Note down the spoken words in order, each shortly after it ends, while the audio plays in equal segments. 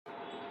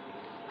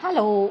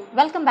Hello,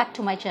 welcome back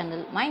to my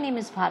channel. My name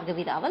is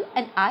Bhargavi Raval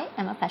and I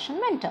am a fashion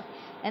mentor.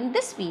 And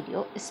this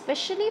video is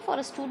especially for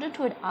a student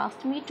who had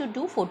asked me to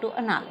do photo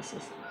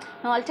analysis.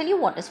 Now I'll tell you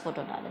what is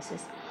photo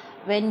analysis.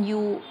 When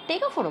you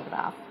take a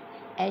photograph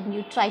and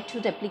you try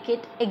to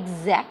replicate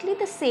exactly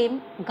the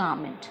same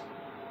garment,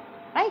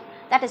 right?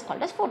 That is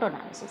called as photo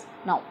analysis.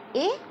 Now,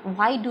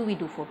 why do we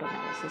do photo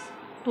analysis?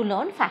 To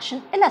learn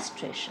fashion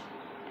illustration.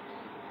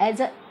 As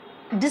a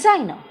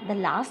designer, the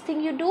last thing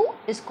you do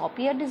is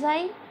copy a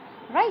design,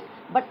 right?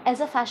 But as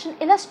a fashion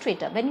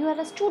illustrator, when you are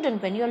a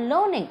student, when you are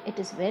learning, it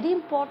is very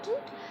important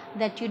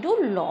that you do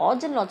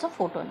lots and lots of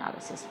photo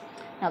analysis.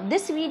 Now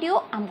this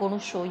video I'm going to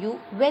show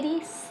you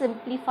very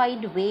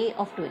simplified way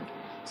of doing it.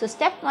 So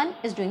step 1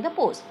 is doing the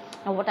pose.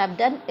 Now what I've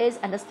done is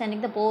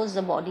understanding the pose.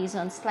 The body is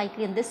on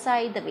slightly on this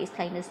side, the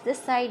waistline is this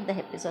side, the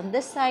hip is on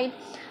this side,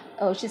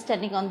 she's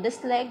standing on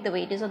this leg, the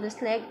weight is on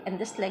this leg, and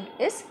this leg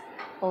is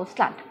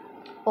slant.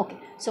 Okay,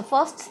 so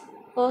first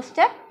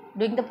step,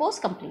 doing the pose,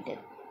 completed.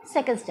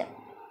 Second step,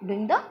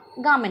 doing the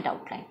garment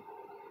outline.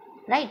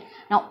 Right,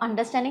 now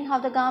understanding how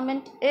the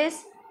garment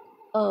is,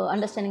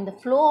 understanding the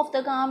flow of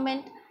the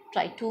garment,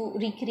 try to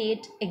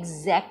recreate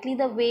exactly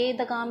the way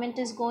the garment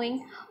is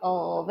going,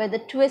 where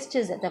the twist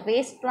is at the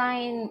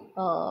waistline,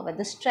 where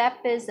the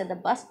strap is at the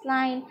bust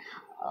line,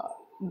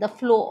 the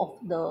flow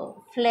of the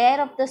flare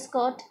of the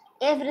skirt,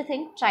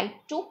 everything try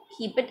to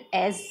keep it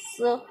as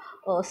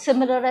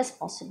similar as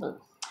possible.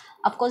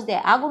 Of course, there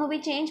are going to be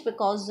change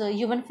because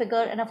human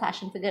figure and a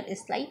fashion figure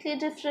is slightly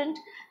different.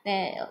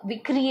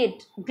 We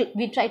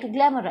try to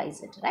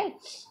glamorize it, right?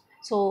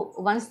 So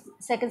once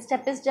second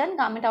step is done,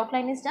 garment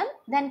outline is done,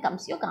 then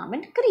comes your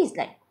garment crease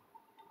line.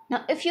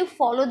 Now, if you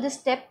follow this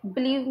step,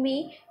 believe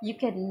me, you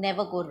can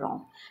never go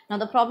wrong. Now,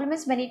 the problem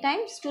is many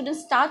times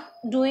students start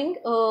doing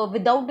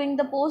without doing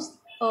the pose,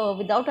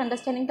 without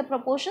understanding the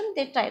proportion,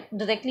 they try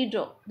directly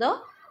draw the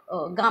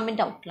garment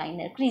outline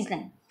or crease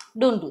line.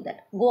 Don't do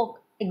that. Go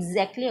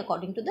exactly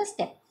according to the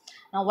step.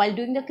 Now, while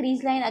doing the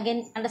crease line,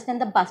 again understand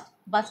the bust.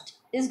 Bust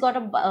is got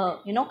a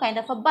kind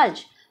of a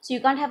bulge, so you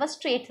can't have a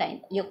straight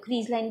line. Your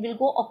crease line will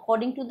go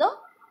according to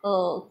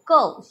the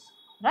curves,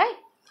 right?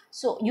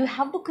 So you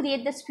have to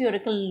create the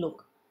spherical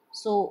look.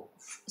 So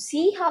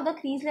see how the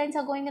crease lines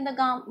are going in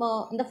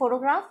the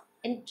photograph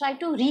and try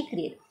to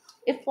recreate.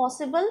 If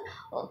possible,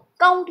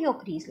 count your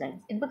crease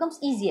lines. It becomes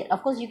easier.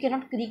 Of course, you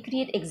cannot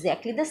recreate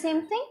exactly the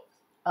same thing.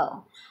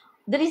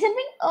 The reason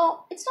being,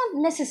 it's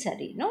not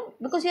necessary,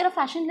 because you're a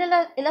fashion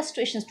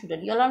illustration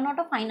student. You are not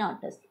a fine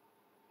artist,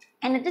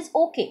 and it is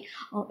okay.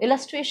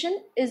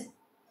 Illustration is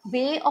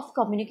way of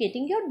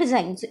communicating your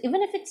design. So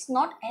even if it's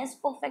not as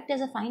perfect as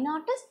a fine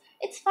artist,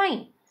 it's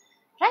fine,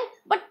 right?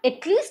 But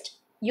at least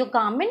your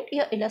garment,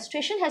 your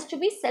illustration has to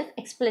be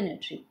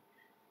self-explanatory.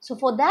 So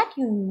for that,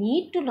 you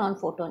need to learn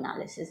photo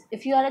analysis.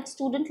 If you are at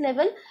student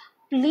level,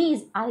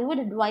 please, I would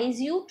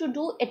advise you to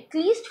do at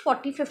least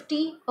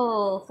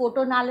 40-50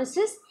 photo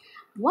analysis.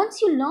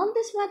 Once you learn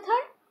this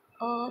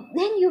method,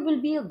 then you will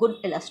be a good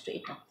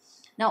illustrator.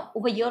 Now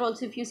over here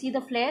also, if you see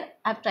the flare,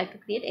 I've tried to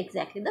create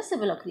exactly the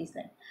similar crease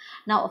line.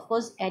 Now of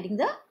course, adding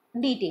the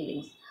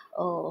detailings,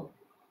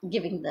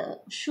 giving the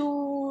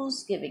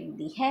shoes, giving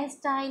the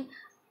hairstyle,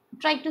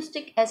 try to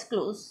stick as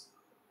close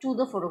to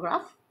the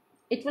photograph,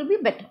 it will be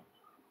better,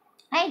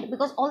 right?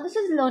 Because all this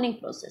is learning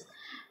process.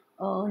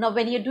 Now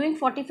when you're doing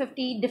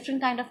 40-50 different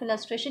kind of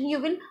illustration,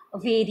 you will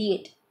vary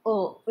it.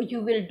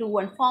 You will do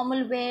one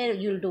formal wear,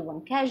 you'll do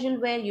one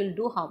casual wear,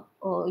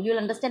 you'll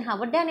understand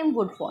how a denim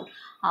would fall,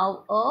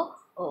 how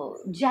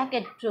a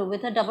jacket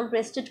with a double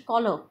breasted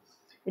collar,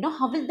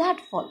 how will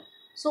that fall.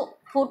 So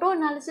photo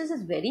analysis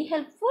is very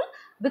helpful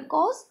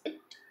because it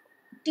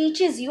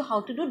teaches you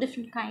how to do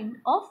different kind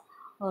of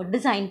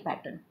design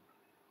pattern.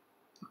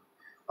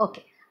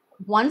 Okay,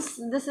 once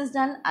this is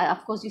done,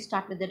 of course you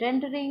start with the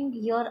rendering.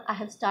 Here I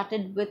have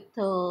started with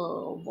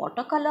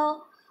watercolor.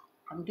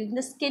 I'm doing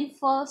the skin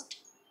first,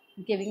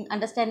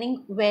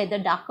 understanding where the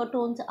darker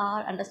tones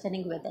are,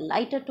 understanding where the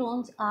lighter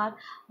tones are.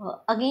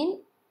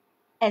 Again,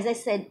 as I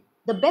said,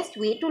 the best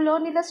way to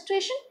learn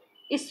illustration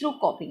is through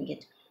copying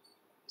it.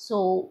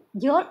 So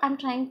here I'm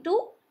trying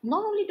to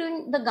not only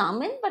doing the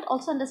garment but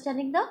also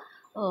understanding the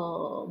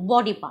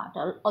body part,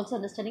 also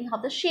understanding how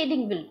the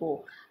shading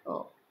will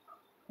go,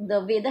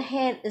 the way the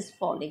hair is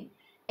falling,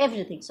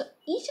 everything. So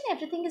each and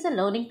everything is a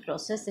learning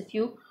process if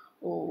you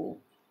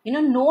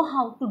know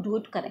how to do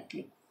it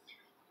correctly.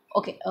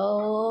 Okay,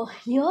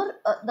 here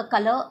the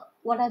color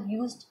what I've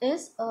used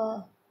is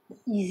the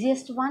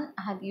easiest one.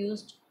 I have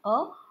used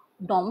a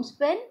Dom's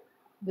pen,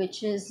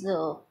 which is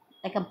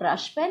like a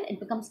brush pen. It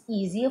becomes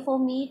easier for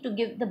me to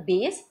give the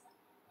base,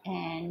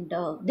 and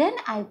then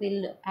I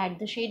will add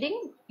the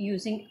shading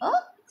using a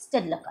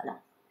Staedtler color.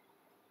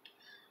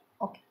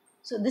 Okay,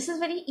 so this is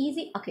very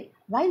easy. Okay,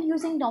 while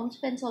using Dom's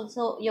pens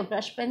also, your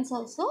brush pens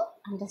also,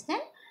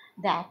 understand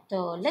that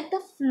let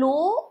the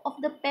flow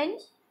of the pen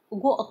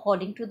go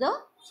according to the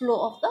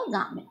flow of the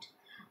garment.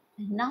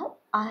 Now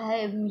I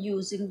am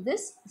using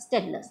this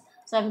Staedtler.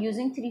 So I'm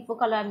using 3-4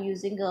 color. I'm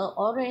using a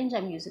orange,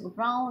 I'm using a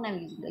brown, I'm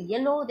using a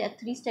yellow. There are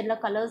 3 stellar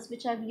colors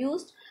which I've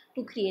used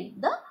to create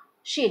the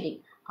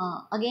shading.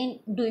 Again,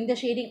 doing the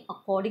shading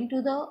according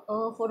to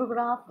the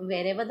photograph,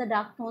 wherever the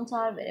dark tones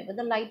are, wherever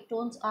the light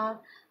tones are,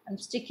 I'm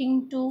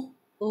sticking to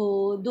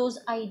those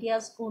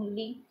ideas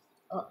only.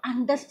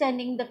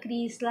 Understanding the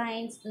crease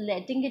lines,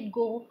 letting it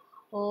go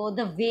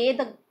the way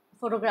the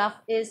photograph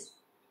is,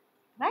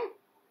 right?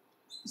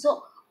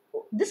 So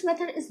this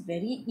method is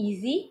very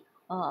easy.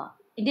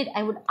 Indeed,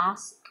 I would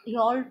ask you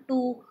all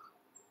to,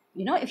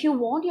 if you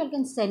want, you all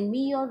can send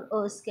me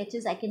your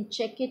sketches. I can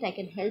check it, I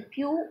can help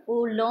you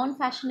learn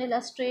fashion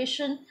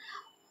illustration.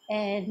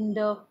 And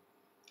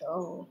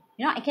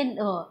I can,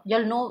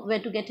 you'll know where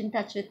to get in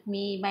touch with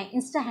me. My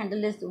Insta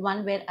handle is the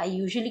one where I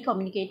usually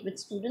communicate with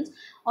students,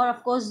 or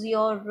of course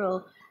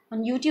your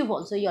on YouTube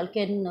also you all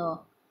can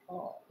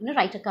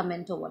write a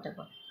comment or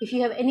whatever if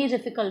you have any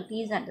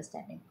difficulties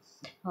understanding.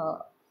 uh,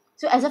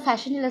 so as a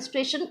fashion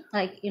illustration,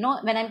 like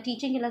when I'm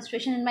teaching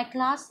illustration in my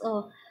class,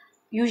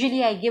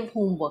 usually I give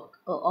homework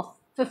of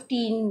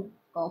 15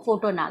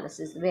 photo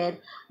analysis, where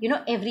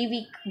every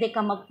week they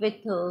come up with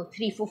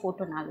 3-4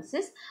 photo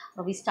analysis.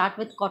 We start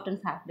with cotton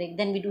fabric,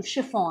 then we do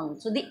chiffon.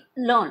 So they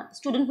learn,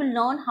 student will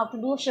learn how to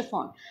do a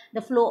chiffon.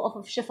 The flow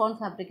of a chiffon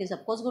fabric is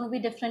of course going to be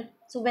different.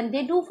 So when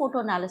they do photo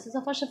analysis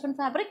of a chiffon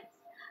fabric,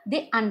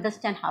 they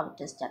understand how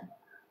it is done.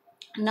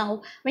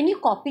 Now when you're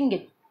copying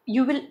it,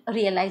 you will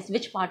realize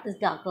which part is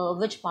darker,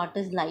 which part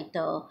is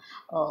lighter,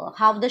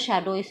 how the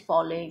shadow is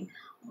falling.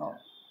 uh,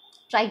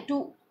 Try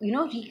to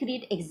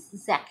recreate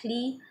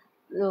exactly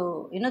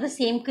the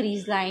same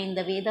crease line,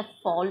 the way the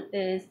fall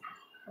is.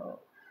 uh,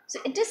 so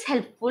it is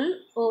helpful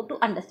to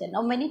understand.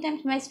 Now many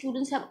times my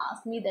students have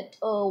asked me that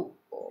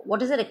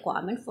what is the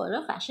requirement for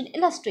a fashion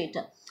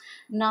illustrator.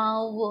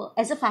 Now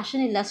as a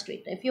fashion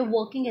illustrator, if you're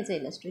working as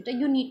an illustrator,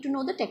 you need to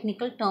know the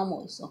technical term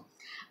also.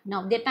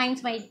 Now there are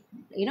times my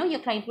your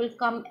client will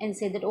come and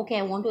say that, okay,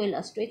 I want to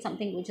illustrate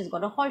something which has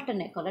got a halter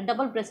neck or a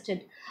double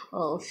breasted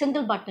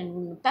single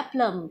button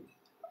peplum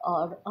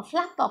or a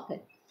flat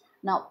pocket.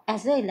 Now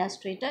as an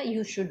illustrator,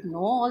 you should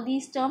know all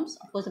these terms.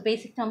 Of course the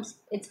basic terms,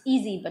 it's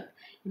easy, but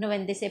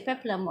when they say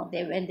peplum, or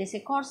when they say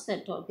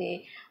corset, or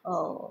they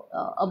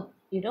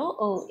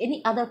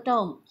any other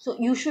term, so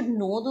you should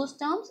know those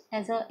terms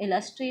as an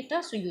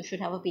illustrator. So you should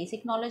have a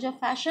basic knowledge of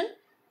fashion,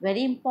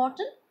 very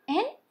important.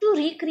 And to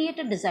recreate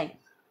a design,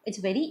 it's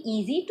very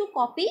easy to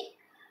copy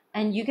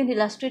and you can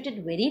illustrate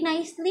it very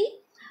nicely.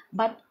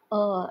 But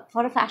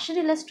for a fashion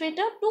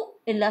illustrator to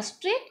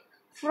illustrate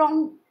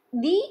from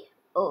the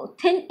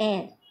thin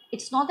air,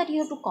 it's not that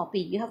you have to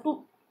copy, you have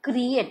to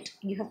create,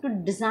 you have to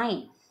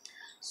design.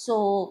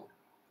 So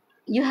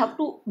you have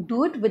to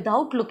do it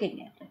without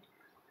looking at it.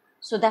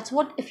 So that's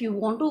what, if you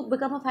want to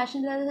become a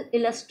fashion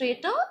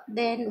illustrator,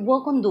 then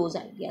work on those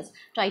ideas.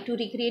 Try to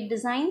recreate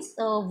designs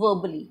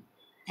verbally,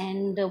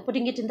 and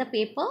putting it in the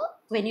paper.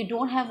 When you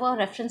don't have a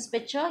reference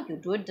picture, you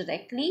do it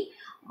directly.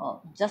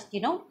 Just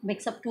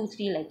mix up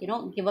 2-3,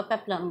 like give a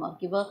peplum, or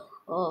give a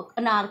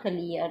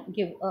anarkali, or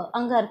give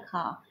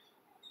angarkha.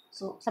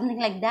 So something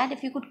like that,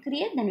 if you could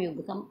create, then you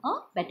become a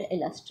better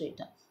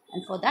illustrator.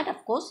 And for that,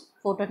 of course,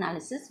 photo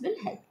analysis will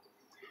help.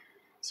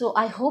 So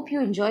I hope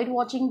you enjoyed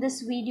watching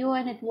this video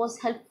and it was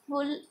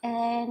helpful.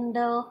 And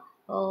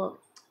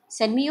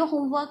send me your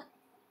homework.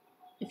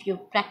 If you're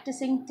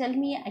practicing, tell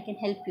me, I can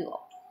help you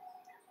out.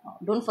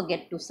 Don't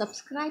forget to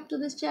subscribe to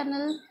this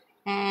channel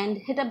and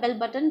hit a bell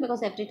button,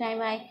 because every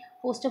time I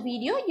post a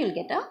video, you'll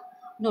get a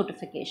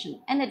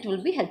notification, and it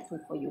will be helpful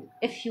for you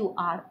if you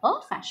are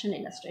a fashion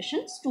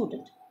illustration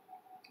student.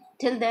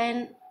 Till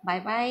then, bye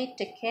bye,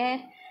 take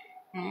care,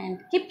 and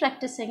keep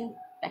practicing.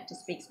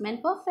 Practice makes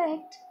men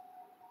perfect.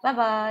 Bye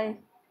bye.